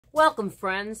Welcome,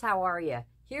 friends. How are you?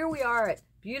 Here we are at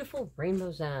beautiful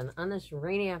Rainbow Zen on this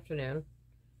rainy afternoon.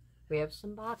 We have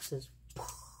some boxes.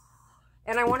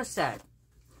 And I want to say,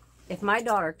 if my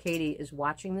daughter, Katie, is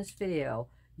watching this video,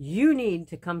 you need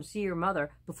to come see your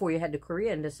mother before you head to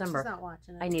Korea in December. She's not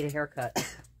watching it. I need a haircut.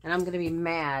 And I'm going to be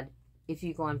mad if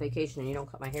you go on vacation and you don't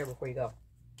cut my hair before you go.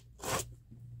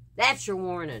 That's your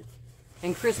warning.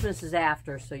 And Christmas is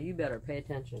after, so you better pay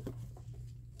attention.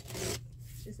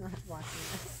 She's not watching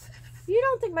this. You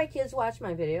don't think my kids watch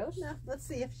my videos? No, let's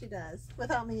see if she does.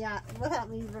 Without me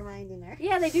reminding her.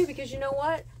 Yeah, they do, because you know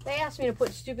what? They ask me to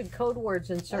put stupid code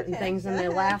words in certain things, and they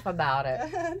laugh about it.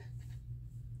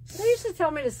 They used to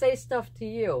tell me to say stuff to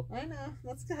you. I know.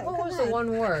 Let's go. What was the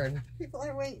one word? People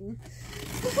are waiting.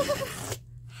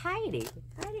 Heidi.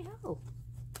 Heidi ho.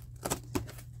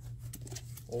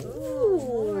 Ooh,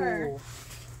 more.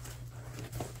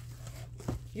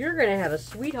 You're going to have a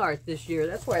sweetheart this year.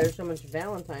 That's why there's so much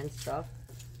Valentine's stuff.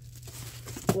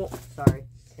 Oh, sorry.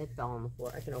 It fell on the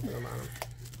floor. I can open them on them.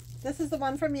 This is the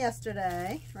one from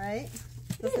yesterday, right?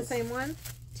 This the same one?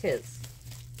 Tis.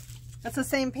 That's the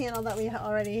same panel that we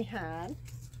already had.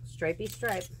 Stripey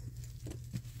stripe.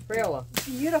 Crayola.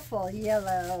 Beautiful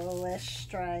yellowish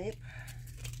stripe.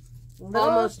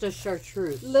 Almost a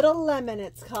chartreuse. Little lemon,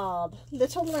 it's called.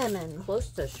 Little lemon. Close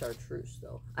to chartreuse,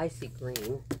 though. Icy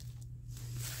green.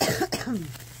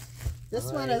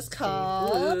 This one is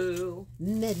called Blue.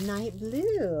 Midnight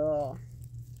Blue.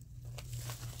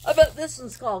 I bet this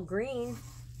one's called green. Do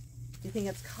you think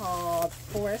it's called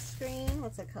forest green?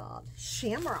 What's it called?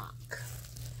 Shamrock.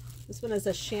 This one is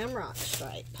a shamrock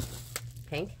stripe.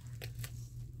 Pink.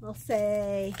 I'll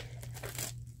say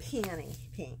peony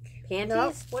pink. Panties?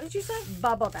 Nope. What did you say?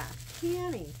 Bubble bath.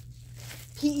 Peony.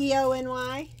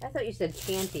 P-E-O-N-Y. I thought you said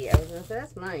chanty. I was going to say,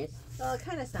 that's nice. Well, it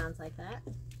kind of sounds like that.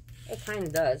 It kind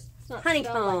of does. It's not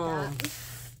Honeycomb. spelled like that.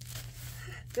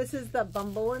 This is the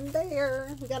Bumble and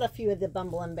Bear. We got a few of the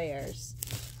Bumble and Bears.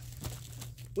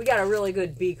 We got a really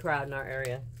good bee crowd in our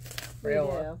area. We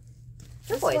do.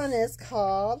 This Turquoise. one is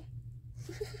called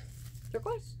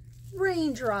Turquoise?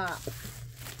 Raindrop.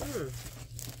 Hmm.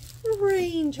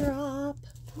 Raindrop.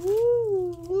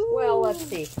 Ooh. Well, let's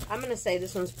see. I'm going to say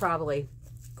this one's probably...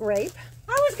 Grape.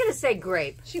 I was going to say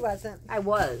grape. She wasn't. I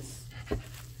was.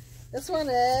 This one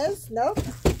is, nope,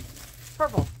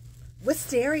 Purple.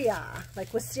 Wisteria. Like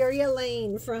Wisteria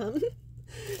Lane from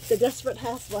The Desperate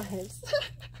Housewives.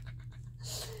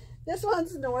 This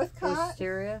one's Northcott.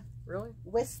 Wisteria? Really?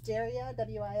 Wisteria,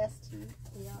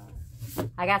 W-I-S-T-E-R.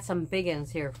 I got some big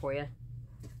ones here for you.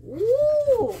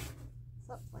 Ooh! Is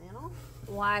that flannel?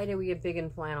 Why do we get big in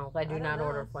flannels? I do don't not know.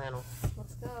 order flannel.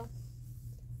 Let's go.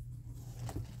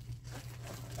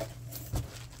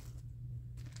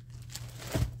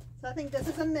 So I think this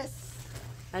is a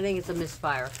I think it's a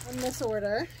misfire.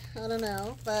 misorder. I don't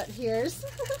know, but here's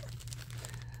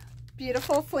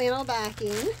beautiful flannel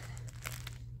backing.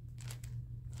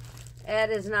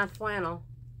 That is not flannel.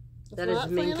 That is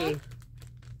not minky. flannel?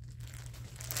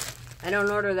 I don't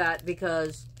order that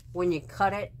because when you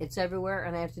cut it, it's everywhere,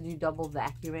 and I have to do double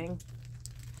vacuuming.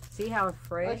 See how it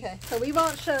frays? Okay, so we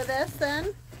won't show this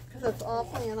then, because it's all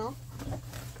flannel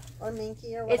or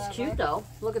minky or whatever. It's cute though.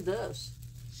 Look at this.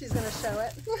 She's gonna show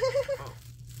it.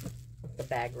 The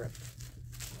bag ripped.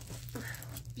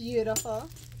 Beautiful.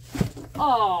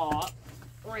 Oh,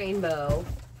 rainbow.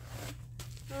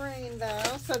 Rainbow.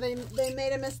 So they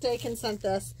made a mistake and sent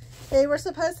this. They were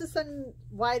supposed to send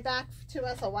wide back to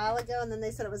us a while ago, and then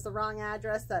they said it was the wrong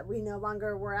address, that we no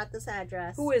longer were at this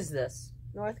address. Who is this?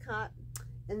 Northcott.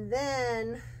 And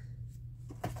then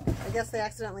I guess they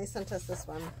accidentally sent us this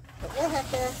one. But we'll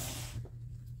have to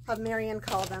have Marion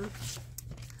call them.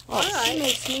 Oh, All she right.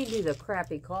 makes me do the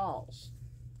crappy calls.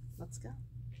 Let's go.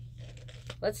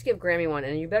 Let's give Grammy one,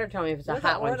 and you better tell me if it's a You're the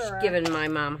hot one. She's orderer. giving my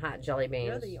mom hot jelly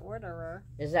You're beans. the orderer.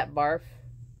 Is that barf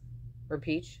or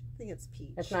peach? I think it's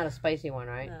peach. That's not a spicy one,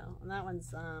 right? No, and that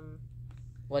one's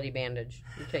Bloody bandage.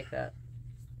 You take that.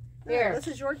 no, Here. this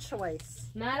is your choice.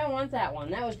 No, I don't want that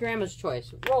one. That was Grandma's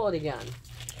choice. Roll it again.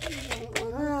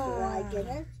 All right,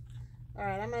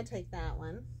 I'm gonna take that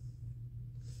one.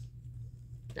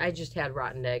 I just had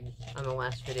rotten egg on the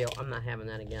last video. I'm not having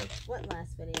that again. What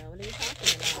last video? What are you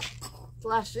talking about? The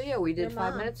last video we did Your 5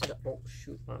 mom. minutes ago. Oh,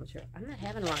 shoot. Mom's here. I'm not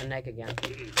having rotten egg again.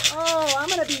 Oh, I'm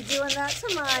gonna be doing that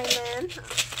to mine then.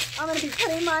 I'm gonna be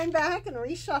putting mine back and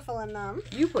reshuffling them.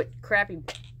 You put crappy...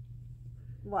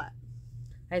 What?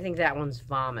 I think that one's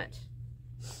vomit.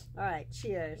 All right,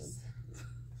 cheers.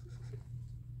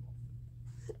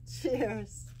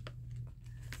 Cheers.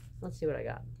 Let's see what I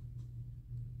got.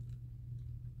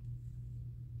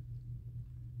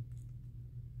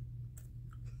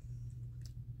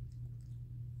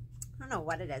 don't know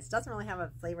what it is. It doesn't really have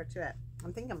a flavor to it.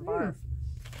 I'm thinking barf.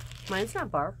 Mine's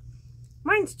not barf.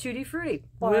 Mine's Tutti Frutti.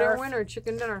 Barf. Winner, winner,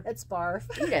 chicken dinner. It's barf.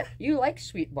 Eat it. You like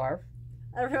sweet barf.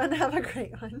 Everyone have a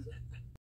great one.